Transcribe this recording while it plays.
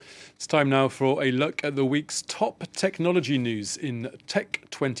It's time now for a look at the week's top technology news in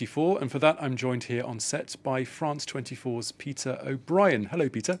Tech24. And for that, I'm joined here on set by France 24's Peter O'Brien. Hello,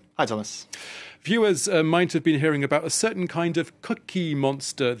 Peter. Hi, Thomas. Viewers might have been hearing about a certain kind of cookie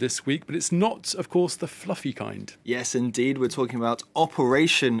monster this week, but it's not, of course, the fluffy kind. Yes, indeed. We're talking about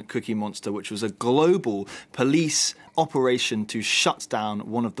Operation Cookie Monster, which was a global police operation to shut down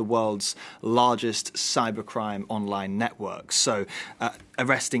one of the world's largest cybercrime online networks. So,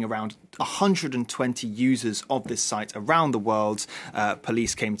 arresting around 120 users of this site around the world,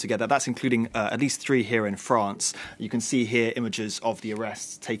 police came together. That's including at least 3 here in France. You can see here images of the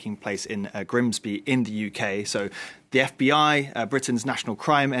arrests taking place in Grimsby in the UK. So the FBI, Britain's National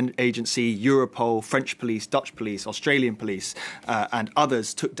Crime Agency, Europol, French police, Dutch police, Australian police, and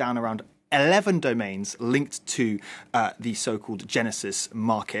others took down around 11 domains linked to the so-called Genesis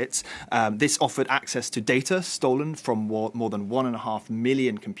market. This offered access to data stolen from more than 1.5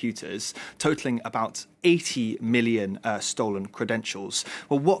 million computers, totaling about 80 million stolen credentials.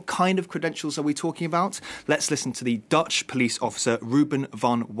 Well, what kind of credentials are we talking about? Let's listen to the Dutch police officer Ruben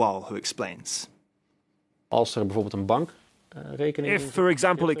van Waal, who explains. Als er bijvoorbeeld een bank If, for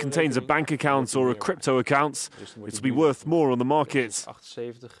example, it contains a bank account or a crypto account, it'll be worth more on the market.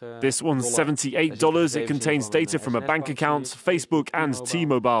 This one's $78. It contains data from a bank account, Facebook and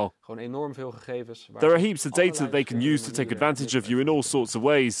T-Mobile. There are heaps of data that they can use to take advantage of you in all sorts of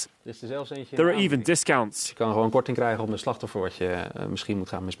ways. There are even discounts. Je kan gewoon korting krijgen om de slachtoffer wat je misschien moet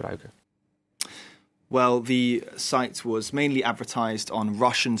gaan misbruiken. Well, the site was mainly advertised on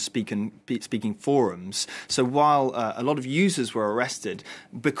Russian-speaking forums. So while a lot of users were arrested,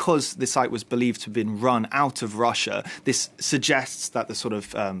 because the site was believed to have been run out of Russia, this suggests that the sort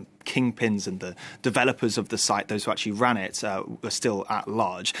of kingpins and the developers of the site, those who actually ran it, were still at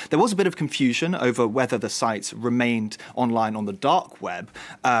large. There was a bit of confusion over whether the site remained online on the dark web.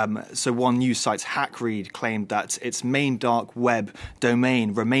 So one news site, Hackread, claimed that its main dark web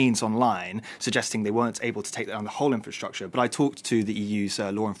domain remains online, suggesting they weren't able to take down the whole infrastructure. But I talked to the EU's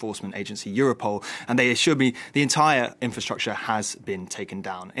law enforcement agency, Europol, and they assured me the entire infrastructure has been taken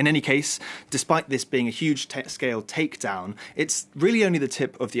down. In any case, despite this being a huge scale takedown, it's really only the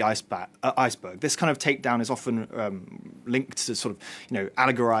tip of the iceberg. This kind of takedown is often linked to sort of,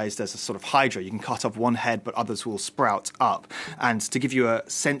 allegorized as a sort of hydra. You can cut off one head, but others will sprout up. And to give you a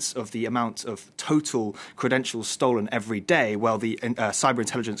sense of the amount of total credentials stolen every day, well, the cyber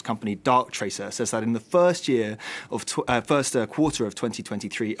intelligence company Darktracer says that in the first quarter of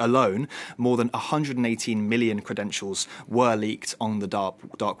 2023 alone, more than 118 million credentials were leaked on the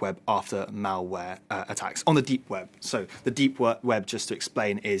dark web after malware attacks on the deep web. So the deep web, just to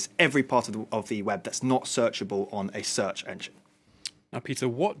explain, is every part of the web that's not searchable on a search engine. Now, Peter,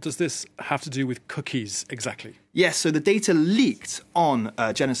 what does this have to do with cookies exactly? Yes, so the data leaked on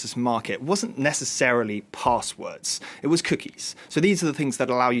Genesis Market wasn't necessarily passwords. It was cookies. So these are the things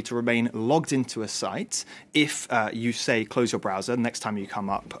that allow you to remain logged into a site. If you say close your browser, next time you come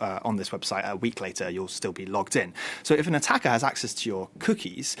up on this website a week later, you'll still be logged in. So if an attacker has access to your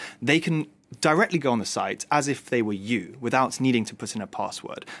cookies, they can directly go on the site as if they were you without needing to put in a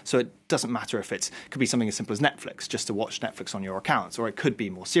password. So it doesn't matter if it could be something as simple as Netflix, just to watch Netflix on your accounts, or it could be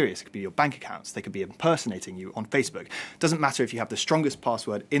more serious. It could be your bank accounts. They could be impersonating you on Facebook. It doesn't matter if you have the strongest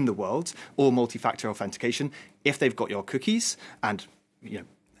password in the world or multi-factor authentication. If they've got your cookies and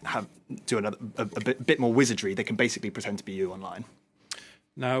do a bit more wizardry, they can basically pretend to be you online.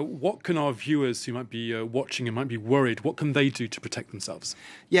 Now, what can our viewers who might be watching and might be worried, what can they do to protect themselves?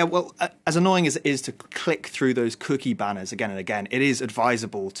 Yeah, well, as annoying as it is to click through those cookie banners again and again, it is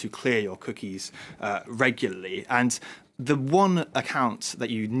advisable to clear your cookies regularly. And the one account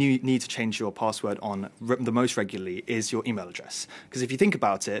that you need to change your password on the most regularly is your email address. Because if you think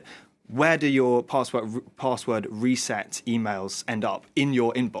about it, where do your password reset emails end up? In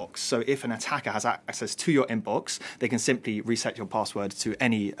your inbox. So if an attacker has access to your inbox, they can simply reset your password to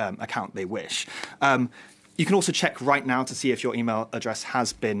any account they wish. You can also check right now to see if your email address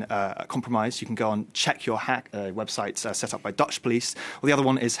has been compromised. You can go on Check Your Hack website set up by Dutch police. Or the other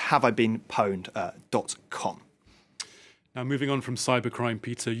one is haveibeenpwned.com. Now, moving on from cybercrime,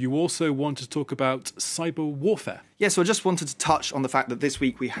 Peter, you also want to talk about cyber warfare. Yeah, so I just wanted to touch on the fact that this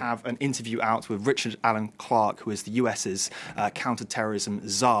week we have an interview out with Richard Allen Clark, who is the US's counterterrorism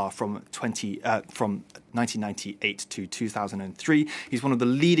czar from 1998 to 2003. He's one of the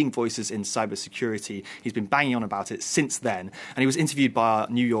leading voices in cybersecurity. He's been banging on about it since then. And he was interviewed by our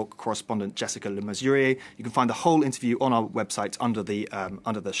New York correspondent, Jessica Le Masurier. You can find the whole interview on our website under the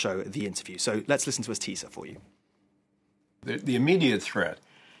show, The Interview. So let's listen to his teaser for you. The immediate threat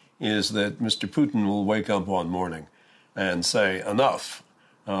is that Mr. Putin will wake up one morning and say, enough,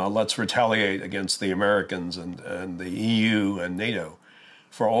 Let's retaliate against the Americans and the EU and NATO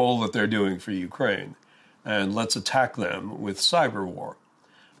for all that they're doing for Ukraine. And let's attack them with cyber war.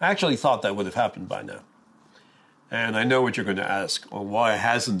 I actually thought that would have happened by now. And I know what you're going to ask. Well, why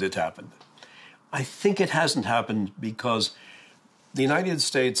hasn't it happened? I think it hasn't happened because the United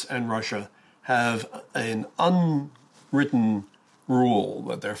States and Russia have an unwritten rule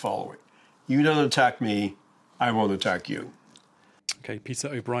that they're following. You don't attack me, I won't attack you. Okay, Peter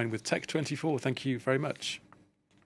O'Brien with Tech24. Thank you very much.